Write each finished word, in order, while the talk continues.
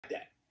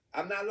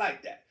I'm not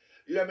like that.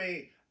 You know what I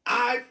mean?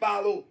 I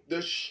follow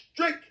the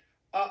strict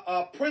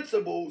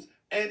principles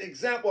and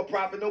example of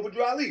Prophet Noble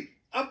Drew Ali.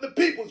 I'm the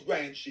people's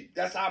grand sheik.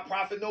 That's how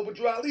Prophet Noble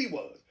Drew Ali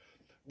was.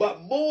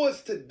 But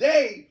Moors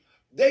today,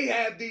 they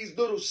have these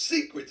little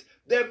secrets.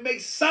 They're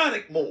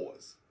Masonic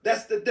Moors.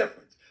 That's the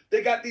difference.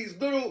 They got these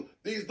little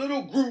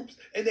groups,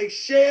 and they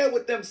share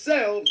with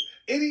themselves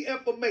any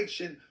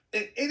information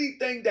and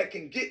anything that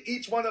can get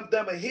each one of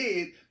them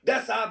ahead.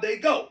 That's how they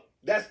go.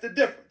 That's the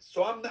difference.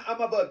 So I'm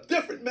of a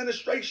different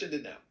administration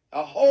than them.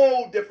 A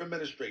whole different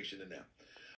administration than them.